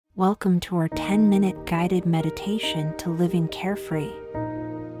Welcome to our 10-minute guided meditation to living carefree.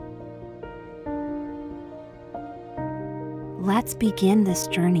 Let's begin this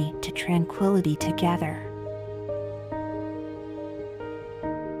journey to tranquility together.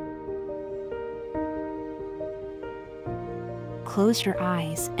 Close your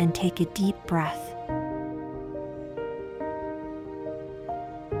eyes and take a deep breath.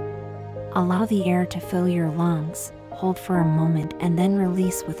 Allow the air to fill your lungs. Hold for a moment and then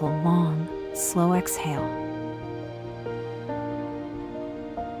release with a long, slow exhale.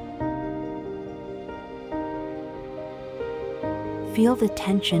 Feel the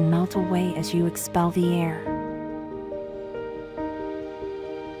tension melt away as you expel the air.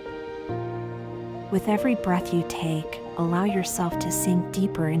 With every breath you take, allow yourself to sink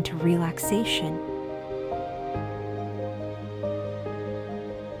deeper into relaxation.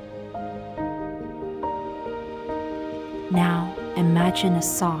 Now, imagine a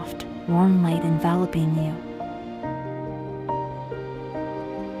soft, warm light enveloping you.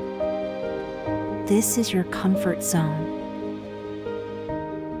 This is your comfort zone.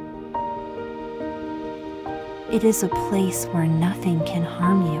 It is a place where nothing can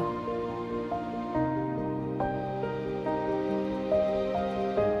harm you.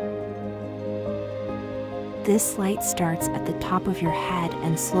 This light starts at the top of your head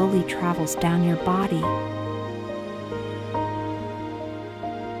and slowly travels down your body.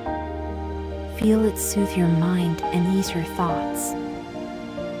 Feel it soothe your mind and ease your thoughts.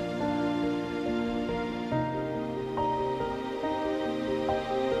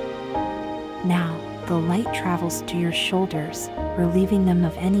 Now, the light travels to your shoulders, relieving them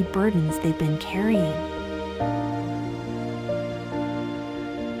of any burdens they've been carrying.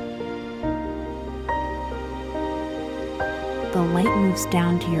 The light moves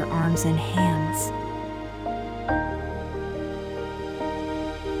down to your arms and hands.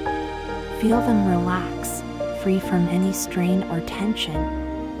 Feel them relax, free from any strain or tension.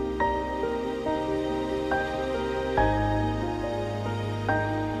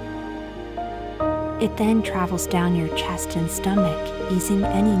 It then travels down your chest and stomach, easing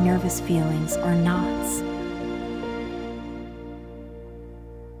any nervous feelings or knots.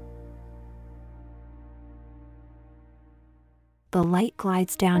 The light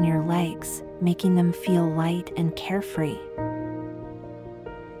glides down your legs, making them feel light and carefree.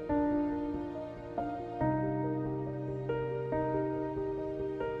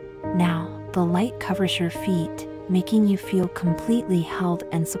 Now, the light covers your feet, making you feel completely held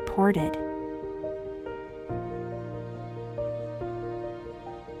and supported.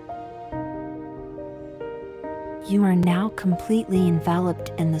 You are now completely enveloped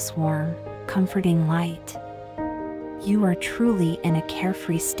in this warm, comforting light. You are truly in a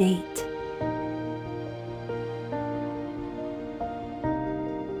carefree state.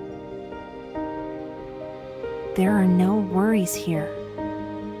 There are no worries here.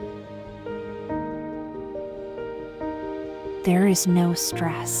 There is no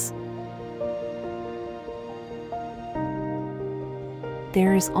stress.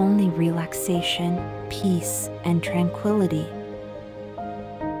 There is only relaxation, peace, and tranquility.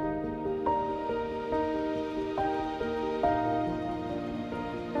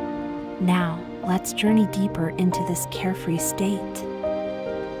 Now, let's journey deeper into this carefree state.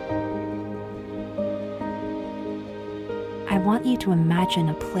 I want you to imagine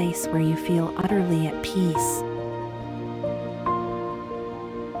a place where you feel utterly at peace.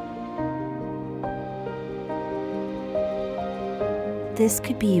 This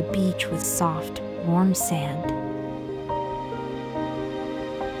could be a beach with soft, warm sand,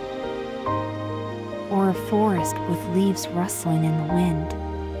 or a forest with leaves rustling in the wind,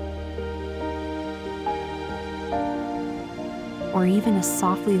 or even a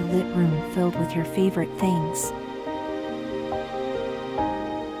softly lit room filled with your favorite things.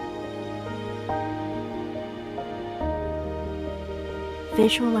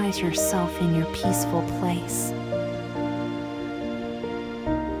 Visualize yourself in your peaceful place.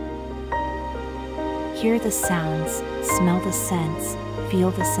 Hear the sounds, smell the scents, feel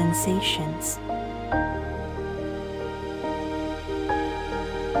the sensations.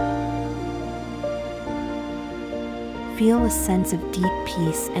 Feel a sense of deep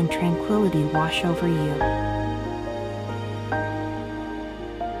peace and tranquility wash over you.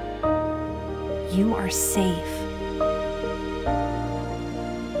 You are safe.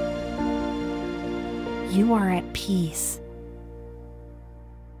 You are at peace.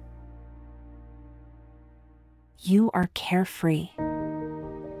 You are carefree.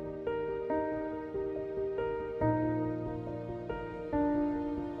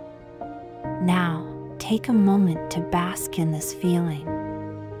 Now, take a moment to bask in this feeling.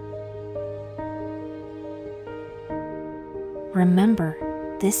 Remember,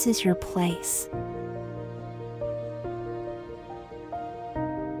 this is your place.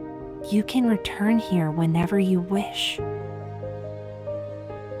 You can return here whenever you wish.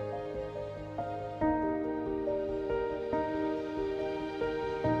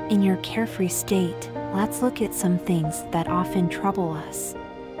 In your carefree state, let's look at some things that often trouble us.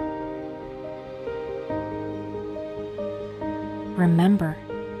 Remember,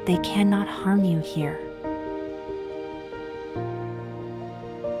 they cannot harm you here.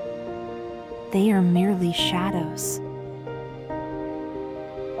 They are merely shadows.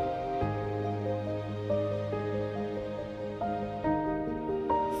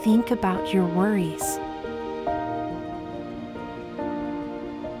 Think about your worries.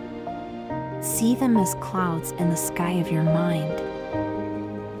 See them as clouds in the sky of your mind.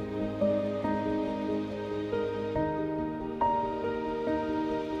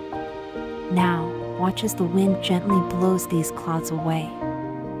 Now, watch as the wind gently blows these clouds away.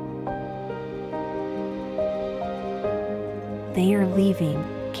 They are leaving,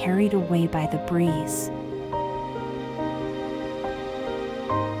 carried away by the breeze.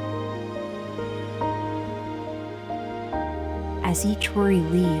 As each worry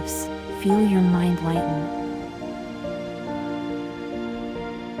leaves, feel your mind lighten.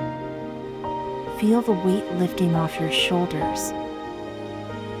 Feel the weight lifting off your shoulders.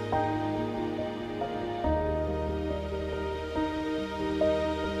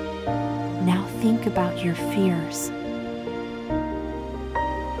 Now think about your fears.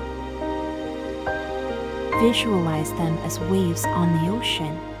 Visualize them as waves on the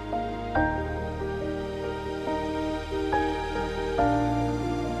ocean.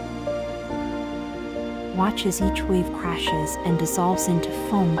 Watch as each wave crashes and dissolves into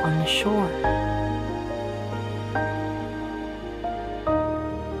foam on the shore.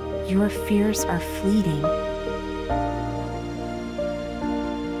 Your fears are fleeting.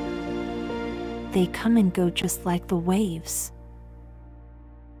 They come and go just like the waves.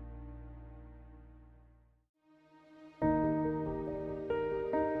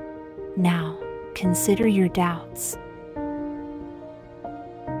 Now, consider your doubts.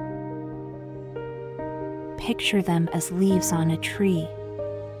 Picture them as leaves on a tree.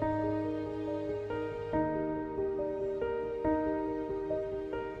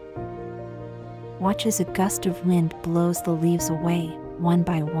 Watch as a gust of wind blows the leaves away, one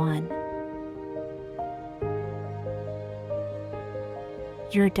by one.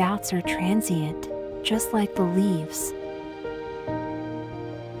 Your doubts are transient, just like the leaves.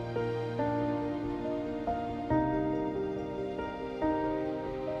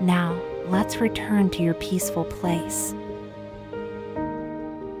 Now, let's return to your peaceful place.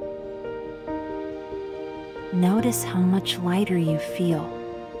 Notice how much lighter you feel.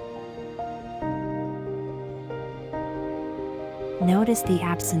 Notice the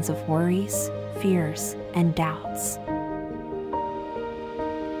absence of worries, fears, and doubts.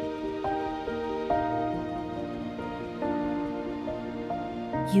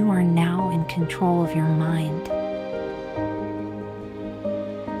 You are now in control of your mind.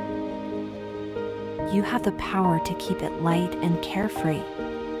 You have the power to keep it light and carefree.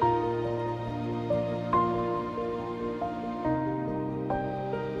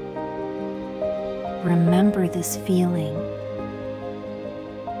 Remember this feeling.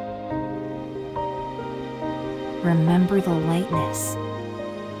 Remember the lightness.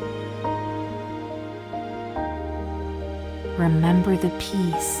 Remember the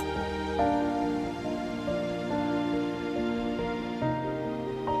peace.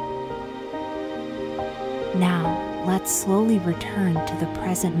 Now, let's slowly return to the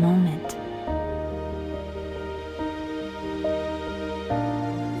present moment.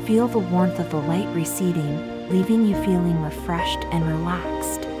 Feel the warmth of the light receding, leaving you feeling refreshed and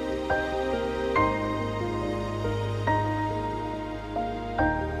relaxed.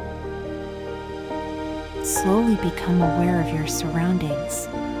 Slowly become aware of your surroundings.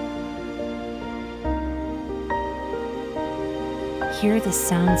 Hear the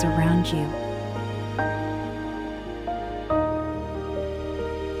sounds around you.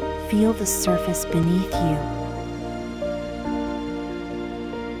 Feel the surface beneath you.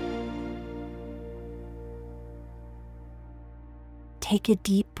 Take a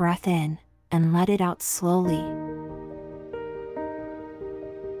deep breath in and let it out slowly.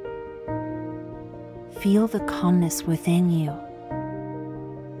 Feel the calmness within you.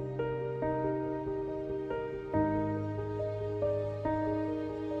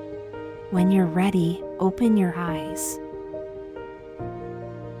 When you're ready, open your eyes.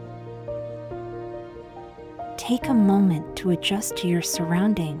 Take a moment to adjust to your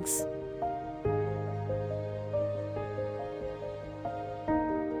surroundings.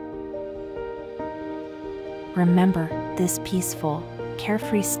 Remember, this peaceful,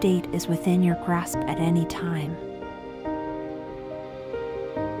 carefree state is within your grasp at any time.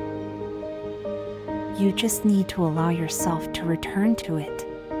 You just need to allow yourself to return to it.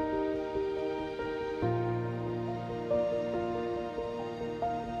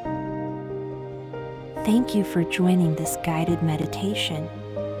 Thank you for joining this guided meditation.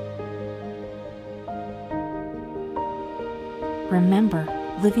 Remember,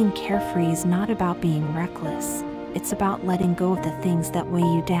 living carefree is not about being reckless. It's about letting go of the things that weigh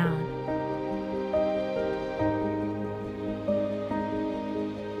you down.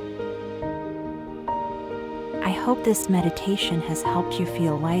 I hope this meditation has helped you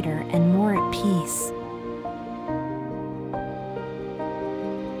feel lighter and more at peace.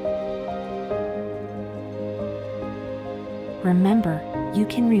 Remember, you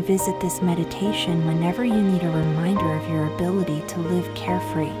can revisit this meditation whenever you need a reminder of your ability to live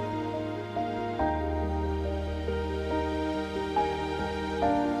carefree.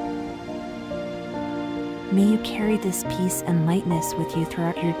 May you carry this peace and lightness with you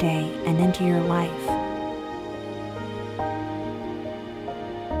throughout your day and into your life.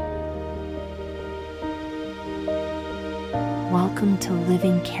 Welcome to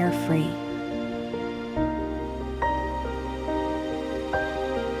Living Carefree.